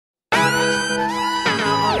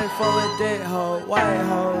for a dick hoe, white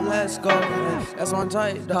hoe, let's go. That's one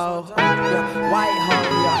tight though. Yeah, white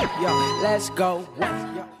hoe, yo, let's go.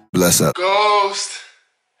 Bless up. Ghost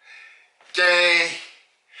gang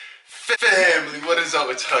family, what is up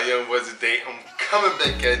with y'all young boys today? I'm coming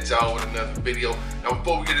back at y'all with another video. Now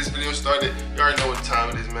before we get this video started, you already know what time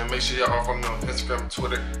it is, man. Make sure y'all are following me on Instagram,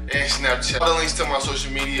 Twitter, and Snapchat. All the links to my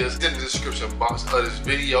social media is in the description box of this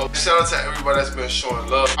video. Shout out to everybody that's been showing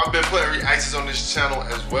love. I've been putting reactions on this channel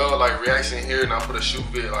as well, like reaction here, and I put a shoot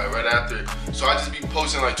video like right after. So I just be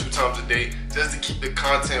posting like 2 times a day just to keep the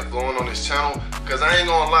content flowing on this channel. Cause I ain't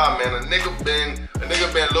gonna lie, man, a nigga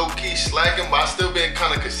been low-key slacking, but I still been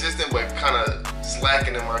kind of consistent, but kind of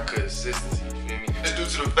slacking in my consistency, you feel me? Just due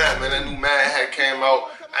to the fact, man, that new Madden hat came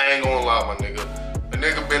out. I ain't gonna lie, my nigga. A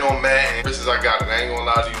nigga been on Madden ever since I got it. I ain't gonna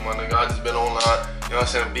lie to you, my nigga. I just been online, you know what I'm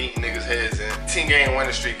saying, beating niggas' heads and 10 game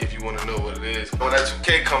winning streak if you wanna know what it is. When that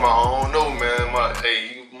 2K come out, I don't know, man.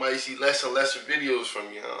 Hey, you might see less and lesser videos from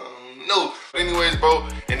me. I don't know. But anyways, bro,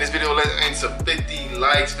 in this video, let's aim to 50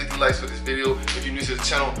 likes for this video. If you're new to the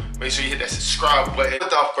channel, make sure you hit that subscribe button.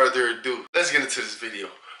 Without further ado, let's get into this video.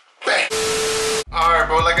 Bang! Alright,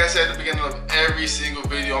 bro, like I said at the beginning of every single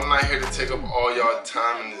video, I'm not here to take up all y'all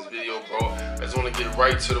time in this video, bro. I just want to get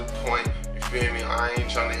right to the point, you feel me? I ain't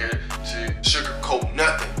trying to hear to sugarcoat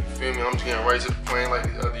nothing, you feel me? I'm just getting right to the point like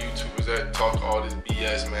these other YouTubers that talk all this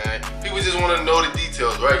BS, man. People just want to know the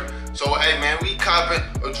details, right? So, hey, man, we copping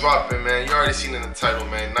or dropping, man. You already seen in the title,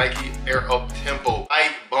 man. Nike Air Uptempo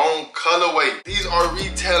light bone colorway. These are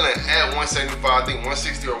retailing at $175, I think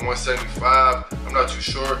 $160 or $175. I'm not too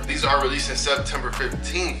sure. These are releasing September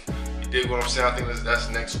 15th. You dig what I'm saying? I think that's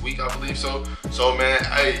next week, I believe so. So, man,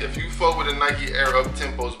 hey, if you fuck with the Nike Air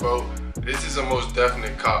Uptempos, bro, this is a most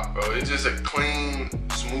definite cop, bro. It's just a clean,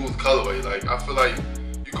 smooth colorway. Like, I feel like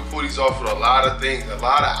you can pull these off with a lot of things, a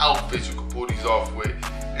lot of outfits you can pull these off with.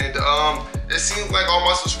 And it seems like all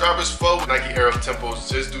my subscribers fuck with Nike Air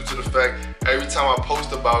Uptempos just due to the fact every time I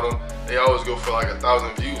post about them, they always go for like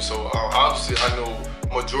 1,000 views. So obviously I know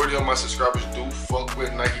majority of my subscribers do fuck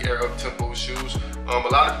with Nike Air Uptempo shoes. A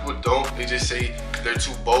lot of people don't. They just say they're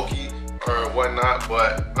too bulky or whatnot.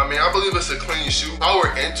 But I mean, I believe it's a clean shoe. If I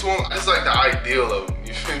were into them, I just like the ideal of them.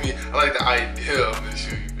 You feel me? I like the idea of the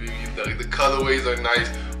shoe. You feel me? The colorways are nice,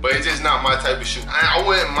 but it's just not my type of shoe. I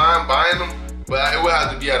wouldn't mind buying them, but it would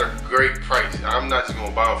have to be at a great price. I'm not just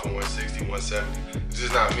gonna buy them for 160, 170. It's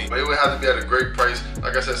just not me. But it would have to be at a great price.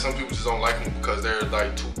 Like I said, some people just don't like them because they're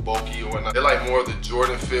like too bulky or whatnot. They like more of the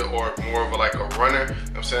Jordan fit or more of like a runner, you know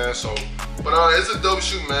what I'm saying? So, but it's a dope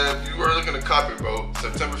shoe, man. If you are looking to copy, bro,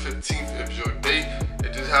 September 15th, if your date,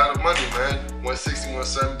 it just had the money, man. 160,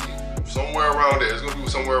 170, somewhere around there. It's gonna be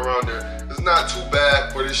somewhere around there. It's not too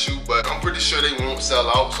bad for this shoe, but I'm pretty sure they won't sell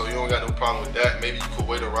out, so you don't got no problem with that. Maybe you could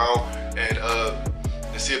wait around and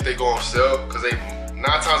see if they go on sale, because they 9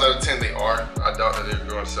 times out of 10 they are. I doubt that they're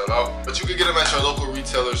going to sell out, but you can get them at your local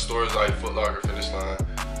retailer stores like Foot Locker, Finish Line,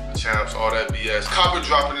 Champs, all that BS. Comment,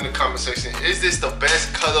 drop it in the comment section. Is this the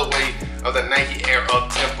best colorway of the Nike Air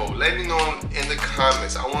Uptempo? Let me know in the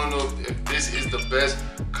comments. I want to know if this is the best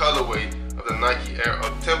colorway of the Nike Air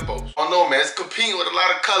Uptempo. I don't know, man. It's competing with a lot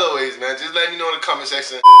of colorways, man. Just let me know in the comment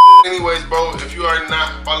section. Anyways, bro, if you are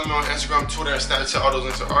not following me on Instagram, Twitter, and Snapchat, all those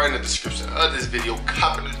links are in the description of this video.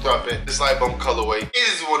 Copping and dropping this light bone colorway. It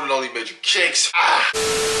is one and only MajorKixx.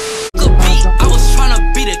 Good beat, I was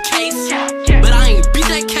tryna be the case.